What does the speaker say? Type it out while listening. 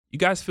You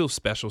guys feel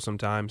special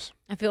sometimes.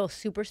 I feel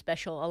super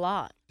special a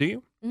lot. Do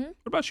you? Mm-hmm. What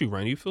about you,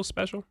 Ryan? Do you feel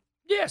special?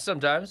 Yeah,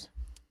 sometimes.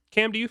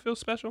 Cam, do you feel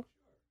special?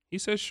 He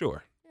says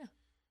sure.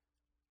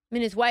 I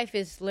mean, his wife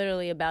is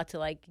literally about to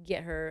like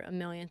get her a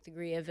millionth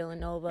degree of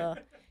Villanova.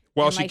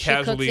 While and, she like,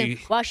 casually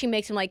while she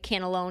makes him like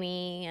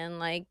cannelloni and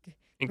like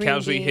green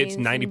casually hits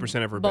beans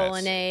 90% of her bets.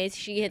 bolognese.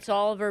 She hits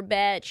all of her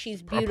bets.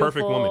 She's beautiful.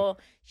 perfect woman.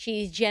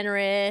 She's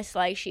generous.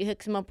 Like she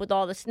hooks him up with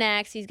all the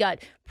snacks. He's got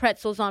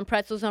pretzels on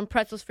pretzels on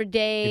pretzels for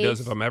days. He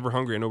does. If I'm ever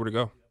hungry, I know where to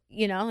go.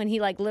 You know, and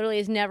he like literally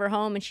is never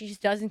home, and she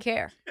just doesn't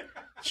care.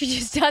 She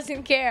just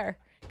doesn't care.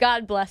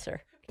 God bless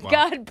her. Wow.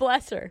 God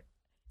bless her.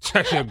 It's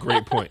actually a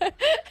great point.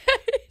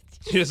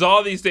 She does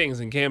all these things,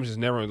 and Cam's just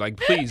never like,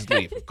 please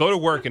leave. Go to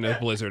work in a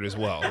blizzard as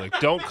well. Like,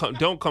 don't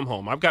come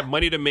home. I've got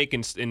money to make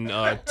and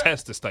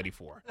tests to study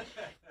for.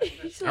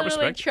 He's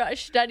literally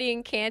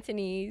studying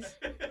Cantonese.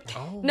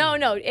 Oh.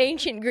 No,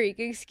 ancient Greek.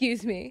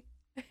 Excuse me.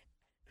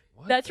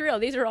 What? That's real.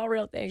 These are all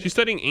real things. She's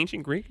studying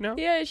ancient Greek now?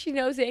 Yeah, she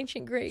knows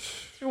ancient Greek.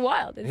 It's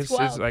wild. It's It's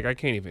wild. like I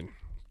can't even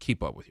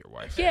keep up with your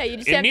wife. Yeah, you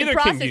just And have neither to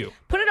process. can you.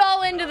 Put it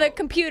all into the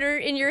computer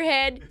in your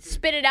head,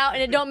 spit it out,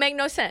 and it don't make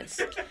no sense.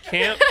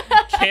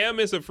 Cam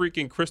is a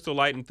freaking Crystal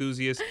Light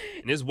enthusiast,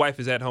 and his wife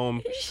is at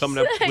home coming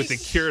up with the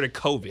cure to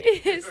COVID.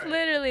 It's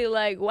literally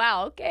like,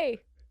 wow, okay.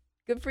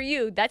 Good for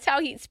you. That's how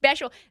he's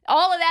special.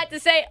 All of that to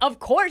say, of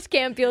course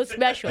Cam feels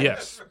special.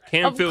 Yes,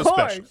 Cam Of feels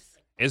course. special.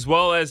 As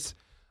well as,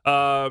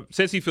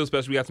 since he feels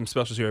special, we got some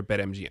specials here at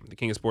BetMGM, the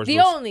king of sports The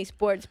books. only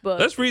sports book.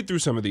 Let's read through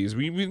some of these.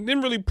 We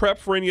didn't really prep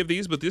for any of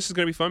these, but this is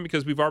going to be fun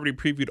because we've already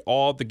previewed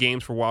all the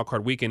games for Wild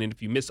Card Weekend. And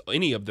if you missed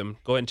any of them,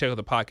 go ahead and check out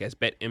the podcast,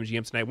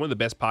 BetMGM Tonight. One of the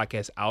best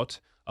podcasts out.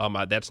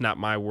 That's not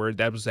my word.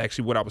 That was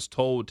actually what I was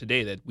told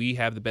today, that we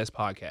have the best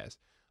podcast.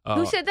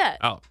 Who said that?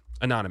 Out.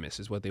 Anonymous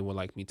is what they would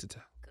like me to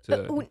tell.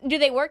 Do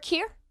they work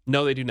here?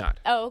 No, they do not.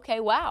 Oh,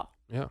 okay. Wow.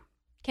 Yeah.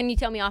 Can you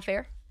tell me off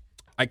air?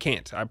 I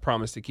can't. I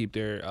promise to keep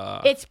their...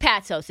 It's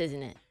Patsos,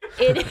 isn't it?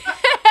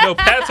 No,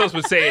 Patsos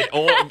would say it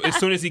as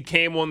soon as he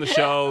came on the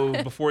show,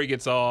 before he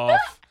gets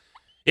off.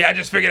 Yeah, I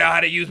just figured out how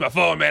to use my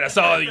phone, man. I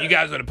saw you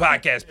guys on the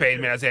podcast page,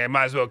 man. I said, I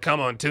might as well come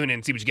on, tune in,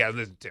 and see what you guys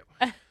listen to.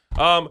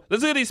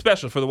 Let's look at these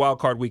specials for the Wild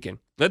Card Weekend.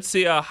 Let's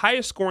see,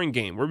 highest scoring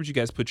game. Where would you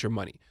guys put your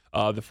money?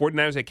 The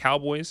 49ers at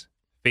Cowboys,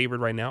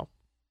 favored right now,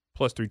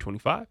 plus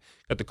 325.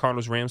 Got the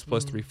Cardinals Rams,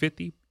 plus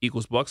 350.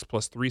 Eagles Bucks,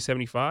 plus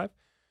 375.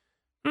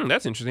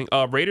 That's interesting.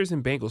 Raiders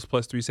and Bengals,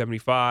 plus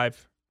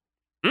 375.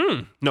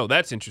 No,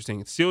 that's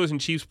interesting. Steelers and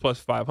Chiefs, plus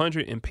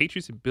 500. And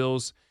Patriots and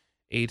Bills,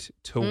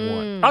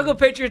 8-1. I'll go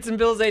Patriots and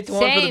Bills 8-1 for the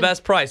Same.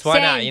 best price. Why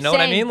not? You know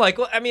what I Same. mean? Like,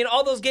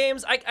 all those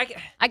games,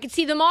 I could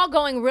see them all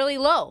going really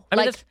low. I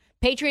mean, like that's-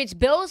 Patriots,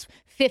 Bills,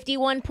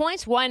 51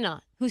 points. Why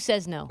not? Who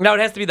says no? Now,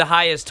 it has to be the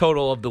highest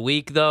total of the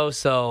week, though,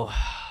 so...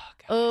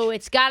 Oh,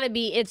 it's gotta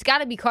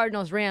be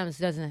Cardinals Rams,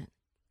 doesn't it?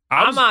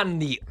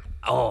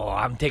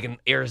 I'm taking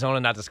Arizona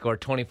not to score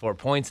 24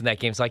 points in that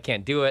game, so I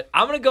can't do it.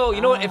 I'm going to go,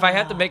 you know what, if I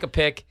have to make a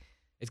pick,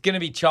 it's going to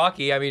be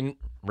chalky. I mean,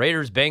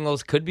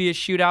 Raiders-Bengals could be a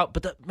shootout,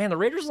 but the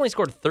Raiders only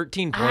scored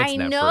 13 points in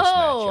that first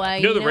matchup.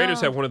 You know the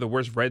Raiders have one of the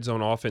worst red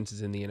zone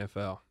offenses in the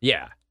NFL.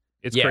 Yeah.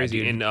 It's Yeah, crazy.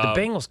 dude, And, the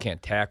Bengals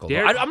can't tackle. though.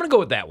 Derek- I'm going to go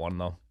with that one,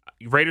 though.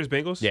 Raiders,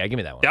 Bengals? Yeah, give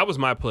me that one. That was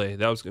my play.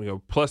 That was going to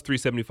go plus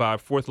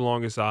 375, fourth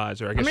longest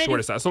odds, or I guess gonna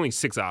shortest odds. It's only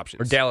 6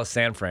 options. Or Dallas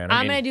San Fran.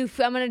 I'm gonna do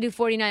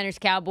 49ers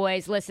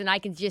Cowboys. Listen, I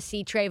can just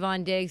see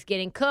Trayvon Diggs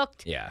getting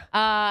cooked. Yeah.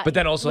 But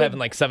then also having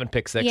like 7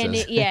 pick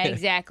sixes. Yeah,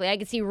 exactly. I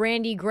could see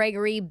Randy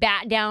Gregory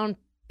bat down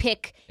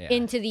pick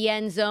into the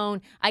end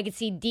zone. I could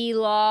see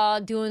D-Law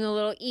doing the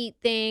little eat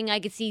thing. I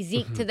could see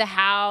Zeke to the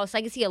house.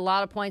 I could see a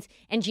lot of points,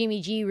 and Jimmy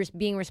G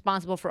being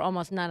responsible for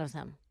almost none of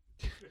them.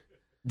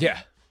 Yeah.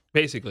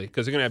 Basically,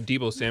 because they're going to have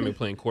Deebo Samuel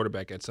playing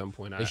quarterback at some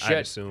point, I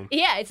assume.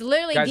 Yeah, it's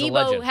literally Guy's a Deebo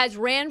legend. has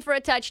ran for a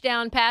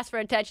touchdown, passed for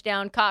a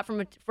touchdown, caught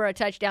for a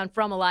touchdown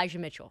from Elijah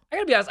Mitchell. I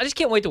gotta be honest, I just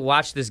can't wait to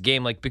watch this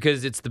game,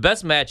 because it's the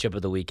best matchup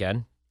of the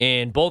weekend,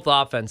 and both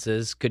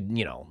offenses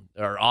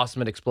are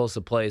awesome at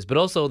explosive plays, but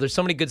also there's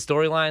so many good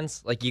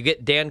storylines. Like you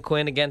get Dan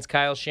Quinn against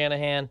Kyle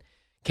Shanahan.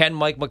 Can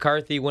Mike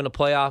McCarthy win a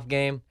playoff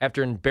game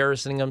after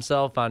embarrassing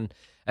himself on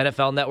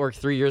NFL Network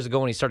 3 years ago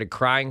when he started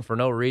crying for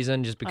no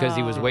reason just because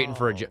he was waiting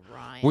for a job?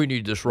 We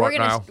need this right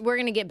now. We're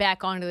gonna get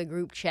back onto the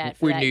group chat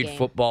for We that need game.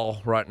 football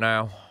right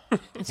now.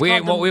 We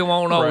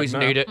won't always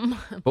need it,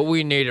 but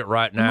we need it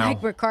right now.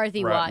 Mike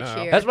McCarthy Right watch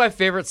now. here. That's my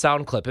favorite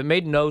sound clip. It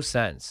made no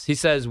sense. He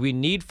says, we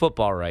need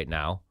football right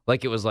now.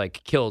 Like it was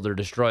like killed or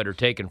destroyed or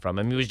taken from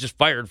him. He was just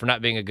fired for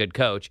not being a good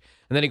coach.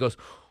 And then he goes,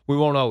 we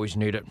won't always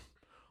need it,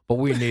 but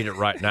we need it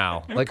right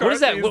now. Like, what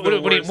is that? McCarthy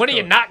is the worst When are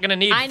you coach. not going to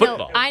need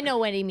football? I know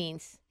what he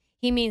means.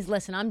 He means,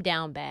 listen, I'm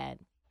down bad.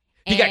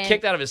 He got And-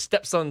 kicked out of his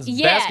stepson's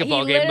Yeah,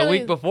 basketball he game the literally-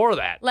 week before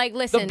that. Like,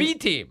 listen. The B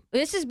team.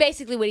 This is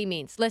basically what he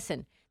means.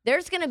 Listen,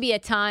 there's going to be a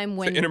time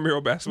when It's an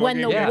intramural basketball when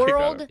game. the you got kicked out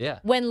world, of. Yeah.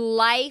 when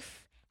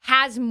life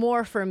has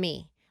more for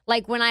me.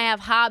 like when I have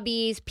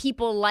hobbies,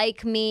 people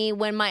like me,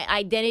 when my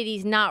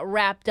identity's not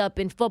wrapped up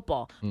in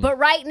football. But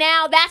right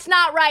now, that's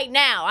not right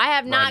now. I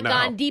have not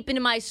gone deep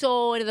into my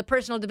soul, into the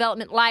personal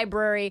development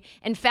library,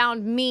 and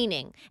found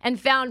meaning and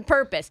found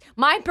purpose.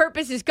 My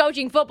purpose is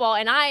coaching football,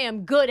 and I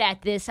am good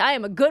at this. I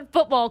am a good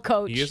football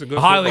coach. He is a good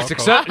highly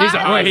football coach.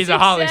 He's a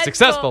highly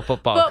successful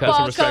football coach.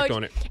 Some respect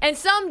on it. And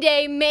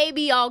someday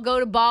maybe I'll go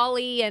to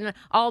Bali and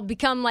I'll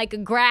become like a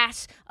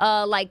grass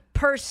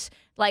purse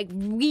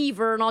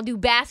weaver, and I'll do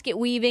basket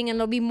weaving, and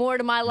there'll be more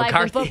to my life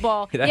than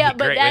football. That'd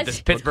be great with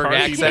this Pittsburgh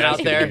accent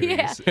out there.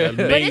 Yeah.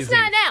 But it's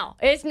not now.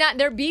 It's not.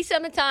 There'll be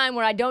some time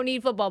where I don't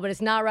need football, but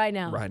it's not right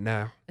now. Right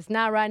now. It's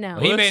not right now.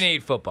 Well, he may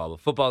need football, but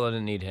football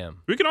doesn't need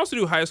him. We can also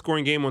do highest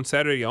scoring game on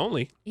Saturday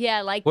only. Yeah,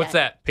 I like What's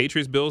that?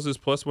 Patriots Bills is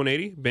plus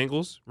 180.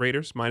 Bengals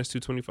Raiders minus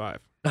 225.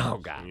 Oh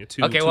God.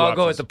 Okay, well I'll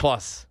go with the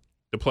plus.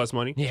 The plus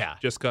money? Yeah.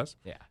 Just cuz?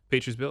 Yeah.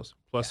 Patriots Bills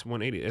plus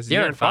 180. As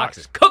De'Aaron Fox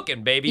is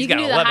cooking, baby. He's You can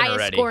got do the 11 highest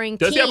already. scoring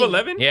Does he team. have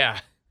 11? Yeah.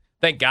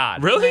 Thank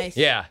God. Really? Nice.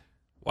 Yeah.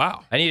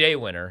 Wow. I need a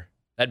winner.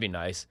 That'd be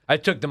nice. I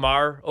took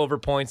DeMar over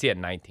points. He had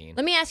 19.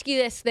 Let me ask you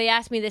this. They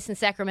asked me this in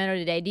Sacramento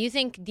today. Do you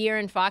think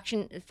De'Aaron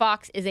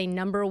Fox is a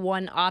number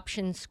one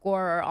option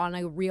scorer on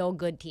a real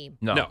good team?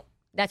 No.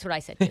 That's what I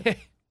said too.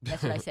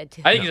 That's what I said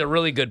too. I think he's a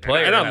really good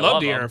player. And I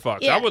love him. De'Aaron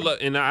Fox. Yeah. I would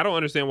and I don't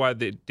understand why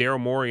Daryl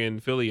Morey in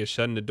Philly is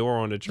shutting the door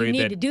on the trade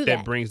need to do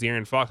that. brings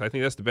De'Aaron Fox. I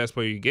think that's the best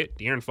player you get.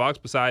 De'Aaron Fox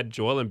beside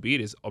Joel Embiid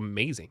is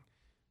amazing.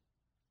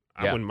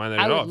 I Yeah. wouldn't mind that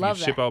I at would all. If love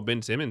you ship that. out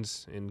Ben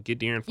Simmons and get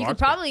De'Aaron Fox. You could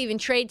probably even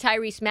trade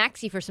Tyrese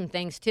Maxey for some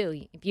things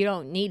too. If you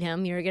don't need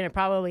him, you're going to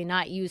probably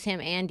not use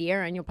him and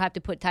De'Aaron. You'll have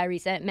to put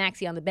Tyrese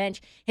Maxey on the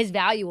bench. His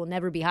value will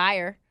never be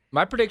higher.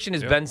 My prediction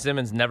is Ben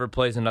Simmons never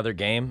plays another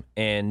game,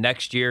 and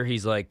next year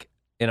he's like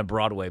in a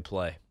Broadway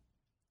play.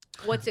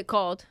 What's it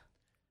called?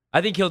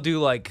 I think he'll do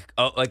like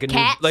a Cats? new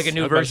I was about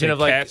to version say of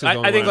like Cats is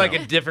on I think the like a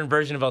lineup. different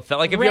version of Othello.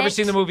 Like have you ever Rent.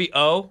 seen the movie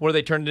O, where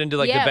they turned it into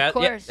like Yeah, the bad? of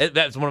course.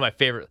 That's one of my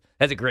favorite.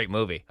 That's a great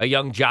movie. A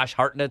young Josh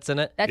Hartnett's in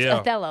it. That's Yeah.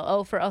 Othello.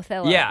 O for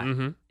Othello. Yeah.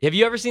 Mm-hmm. Have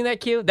you ever seen that,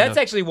 Q? That's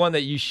actually one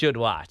that you should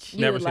watch.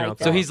 You Never would seen like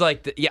Othello. So that. he's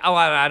like, I don't.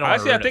 wanna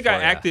Honestly, I ruin it think for I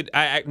ya. acted.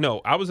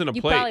 I was in a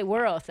You play, probably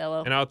were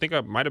Othello. and I think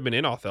I might have been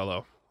in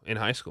Othello in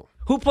high school.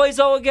 Who plays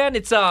O again?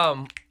 It's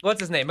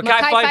what's his name? Mekhi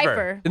Mekhi Phifer.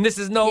 Phifer. And this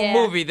is no Yeah.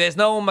 movie. There's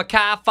no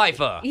Mekhi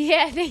Phifer.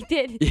 Yeah, they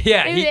did.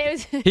 Yeah, It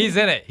was- he's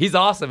in it. He's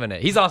awesome in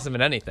it. He's awesome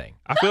in anything.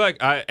 I feel like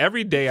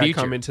every day I Future.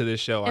 come into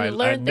this show, And I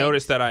learn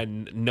notice things. that I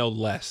know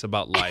less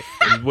about life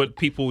and what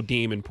people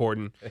deem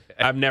important.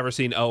 I've never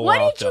seen O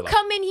What or did you Othello.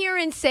 come in here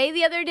and say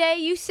the other day?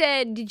 You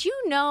said, did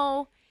you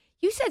know?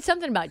 You said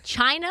something about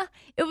China.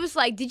 It was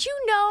like, did you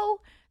know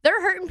they're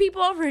hurting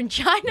people over in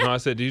China? No, I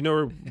said, "Do you know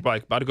we're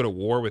like about to go to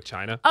war with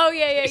China?" Oh,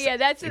 yeah.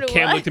 That's what And it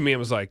Cam was. looked at me and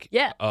was like,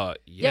 Yeah.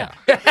 yeah."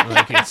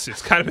 Like,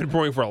 it's kind of been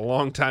brewing for a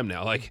long time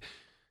now. Like,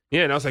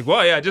 yeah, and I was like,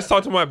 well, yeah, I just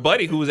talked to my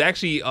buddy who was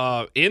actually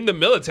in the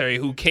military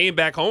who came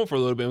back home for a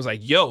little bit and was like,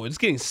 yo, it's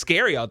getting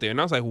scary out there. And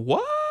I was like,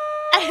 what?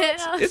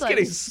 And I was It's like,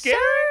 getting scary.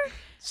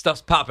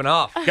 Stuff's popping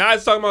off.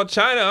 Guys talking about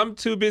China. I'm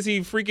too busy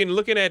freaking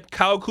looking at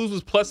Kyle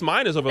Kuzma's plus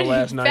minus over the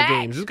last 9 Facts.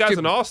 games. This guy's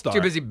an all-star.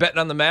 Too busy betting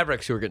on the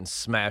Mavericks who are getting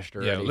smashed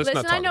already. let's Listen,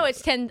 not talk I know about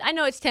it's 10. I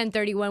know it's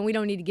 10:31. We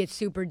don't need to get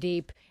super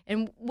deep,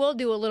 and we'll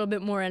do a little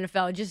bit more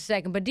NFL in just a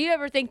second. But do you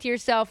ever think to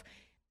yourself,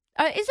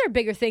 is there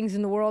bigger things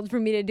in the world for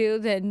me to do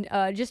than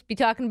just be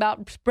talking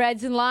about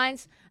spreads and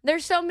lines?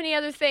 There's so many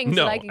other things.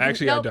 No, that I could,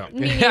 actually, I don't.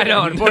 Me I neither.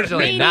 know,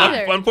 unfortunately Me not.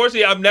 neither.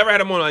 Unfortunately, I've never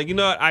had a moment like, you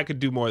know what, I could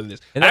do more than this.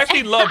 And I that's-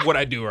 actually love what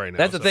I do right now.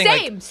 That's the so. thing. like-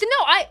 Same. So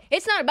no,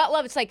 it's not about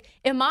love. It's like,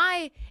 am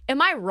I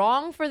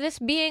wrong for this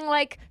being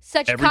like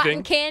such cotton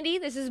Everything? candy?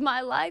 This is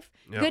my life.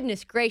 Yeah.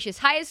 Goodness gracious!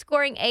 Highest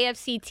scoring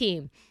AFC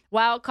team.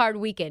 Wild card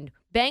weekend.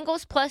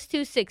 Bengals plus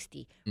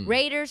 260.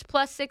 Raiders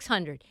plus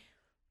 600.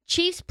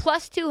 Chiefs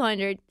plus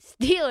 200.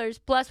 Steelers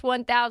plus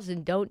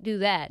 1,000. Don't do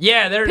that.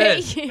 Yeah, there it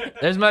is.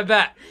 There's my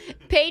bet.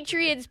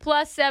 Patriots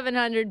plus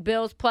 700.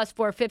 Bills plus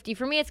 450.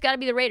 For me, it's got to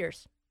be the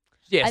Raiders.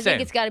 Yeah, I same.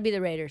 think it's got to be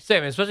the Raiders.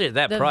 Same, especially at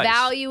that The price.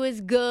 value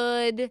is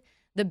good.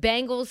 The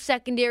Bengals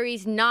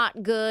secondary's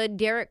not good.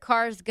 Derek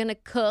Carr's gonna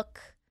cook.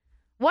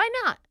 Why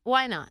not?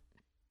 Why not?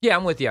 Yeah,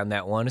 I'm with you on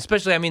that one.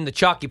 Especially, I mean, the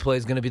chalky play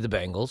is going to be the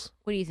Bengals.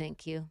 What do you think,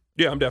 Q?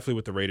 Yeah, I'm definitely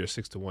with the Raiders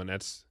 6-1.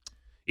 That's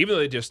even though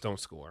they just don't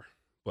score,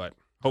 but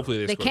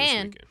hopefully they score can.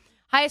 this weekend.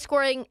 Highest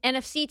scoring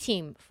NFC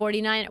team,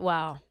 49.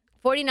 Wow.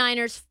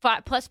 49ers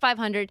plus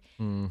 500.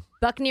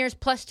 Buccaneers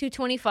plus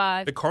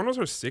 225. The Cardinals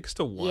are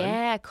 6-1.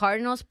 Yeah,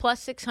 Cardinals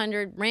plus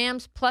 600.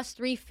 Rams plus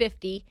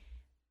 350.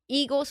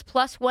 Eagles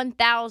plus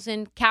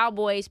 1,000.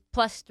 Cowboys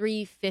plus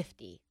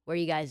 350. Where are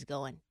you guys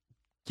going?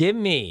 Give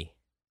me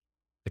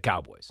the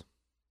Cowboys.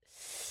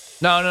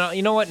 No.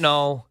 You know what?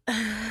 No.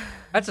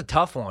 That's a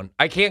tough one.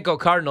 I can't go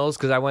Cardinals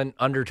because I went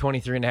under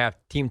 23.5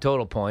 team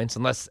total points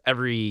unless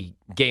every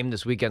game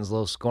this weekend's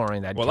low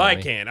scoring. Well, I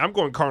can. I'm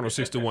going Cardinals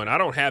 6-1. I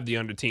don't have the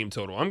under team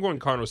total. I'm going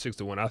Cardinals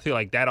 6-1. I feel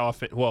like that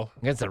offense. Well,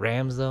 Against the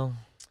Rams, though?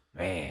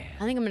 Man.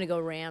 I think I'm going to go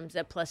Rams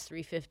at plus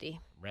 350.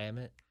 Ram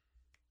it.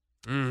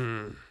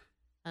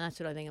 And that's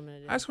what I think I'm going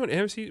to do. I just want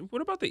NFC. What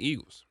about the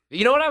Eagles?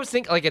 You know what I was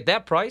thinking? Like at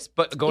that price,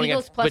 but going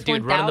Eagles against, plus but dude,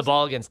 1,000. running the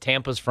ball against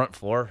Tampa's front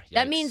four.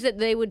 That yikes. means that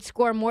they would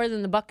score more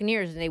than the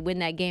Buccaneers and they win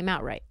that game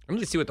outright. I'm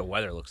going to see what the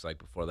weather looks like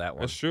before that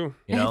one. That's true.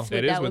 You know, That's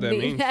That is what would that be.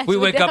 means. That's we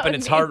what wake that up and would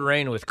it's mean. hard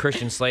rain with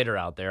Christian Slater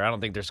out there. I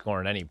don't think they're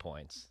scoring any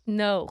points.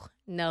 No.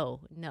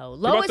 What about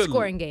Lowest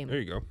scoring game. There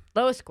you go.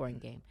 Lowest scoring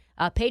game.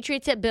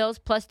 Patriots at Bills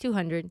plus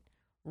 200.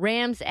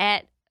 Rams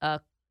at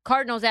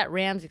Cardinals at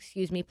Rams,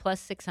 plus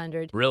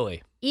 600.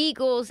 Really?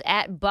 Eagles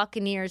at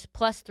Buccaneers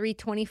plus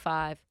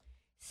 325.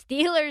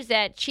 Steelers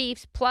at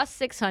Chiefs plus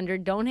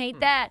 600. Don't hate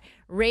that.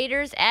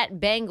 Raiders at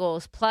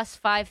Bengals plus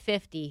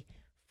 550.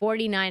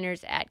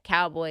 49ers at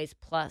Cowboys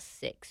plus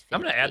 650.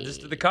 I'm going to add this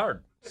to the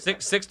card.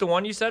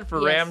 6-1, you said, for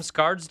Yes. Rams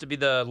Cards to be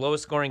the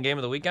lowest scoring game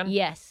of the weekend?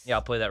 Yes. Yeah,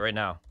 I'll play that right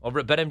now. Over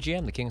at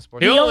BetMGM, the King of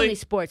Sports. The The only only-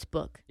 sports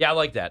book. Yeah, I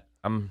like that.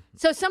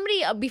 So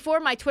somebody, before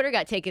my Twitter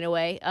got taken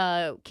away,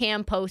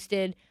 Cam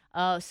posted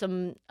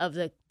some of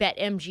the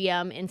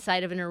BetMGM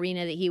inside of an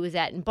arena that he was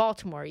at in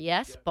Baltimore.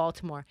 Yes,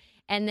 Baltimore.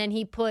 And then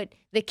he put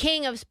the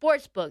king of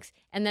sports books.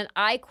 And then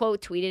I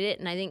quote tweeted it,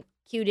 and I think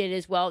Q did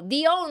as well,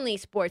 the only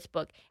sports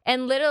book.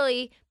 And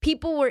literally,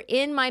 people were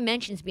in my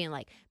mentions being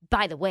like,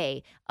 by the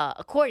way,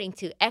 according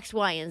to X,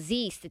 Y, and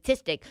Z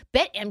statistic,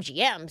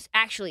 BetMGM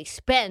actually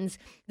spends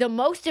the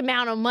most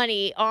amount of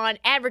money on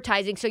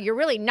advertising, so you're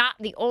really not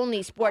the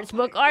only sports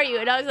book, are you?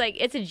 And I was like,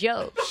 it's a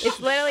joke. It's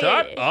literally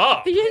Shut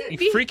up. Just-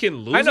 You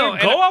freaking loser. I know,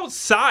 and Go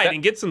outside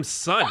and get some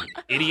sun,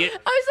 idiot.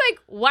 I was like,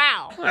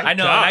 wow. I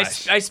know. And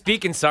Gosh. I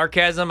speak in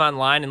sarcasm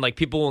online, and like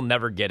people will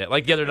never get it.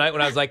 Like the other night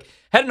when I was like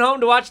heading home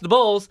to watch the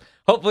Bulls.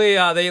 Hopefully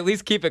they at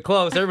least keep it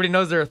close. Everybody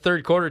knows they're a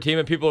third quarter team,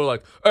 and people are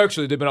like,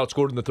 actually, they've been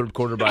outscored in the third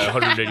quarter by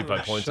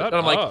 185 points. Shut And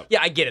I'm like, up. yeah,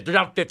 I get it. They're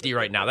down 50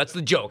 right now. That's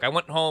the joke. I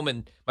went home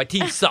and my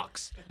team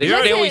sucks. They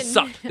Listen. always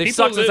suck. They People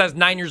suck since I live- was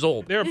 9 years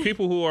old. There are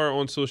people who are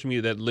on social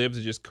media that live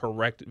to just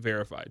correct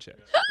verified checks.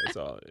 That's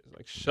all it is.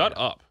 Like, shut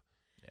up.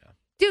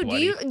 Dude,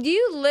 Bloody. do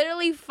you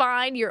literally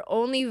find your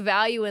only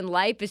value in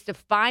life is to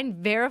find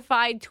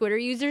verified Twitter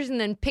users and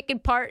then pick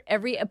apart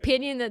every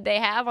opinion that they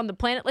have on the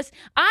planet list?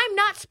 I'm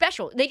not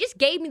special. They just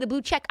gave me the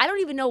blue check. I don't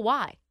even know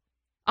why.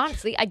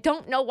 Honestly, I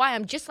don't know why.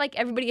 I'm just like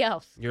everybody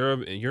else. You're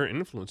an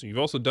influencer. You've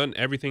also done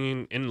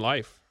everything in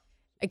life.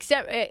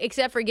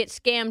 Except for get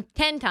scammed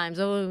 10 times.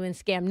 I've only been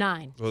scammed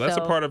 9. Well, that's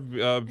So- a part of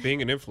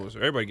being an influencer.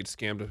 Everybody gets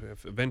scammed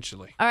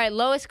eventually. All right,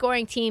 lowest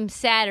scoring team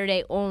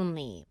Saturday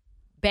only.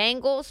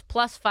 Bengals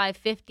plus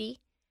 550,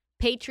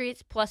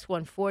 Patriots plus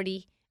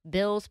 140,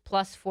 Bills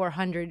plus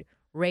 400,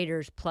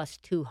 Raiders plus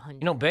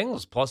 200. You know,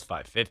 Bengals plus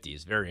 550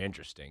 is very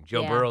interesting.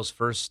 Joe Yeah. Burrow's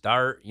first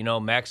start,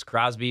 Max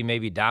Crosby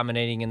maybe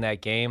dominating in that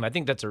game. I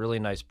think that's a really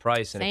nice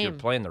price. And if you're Same.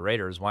 playing the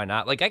Raiders, why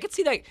not? Like, I could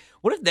see that.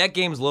 What if that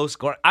game's low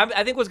score?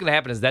 I think what's going to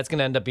happen is that's going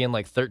to end up being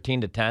like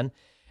 13-10.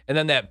 And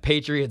then that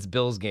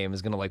Patriots-Bills game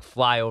is going to like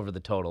fly over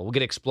the total. We'll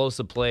get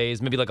explosive plays,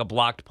 maybe like a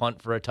blocked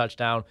punt for a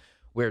touchdown,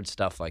 weird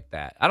stuff like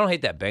that. I don't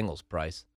hate that Bengals price.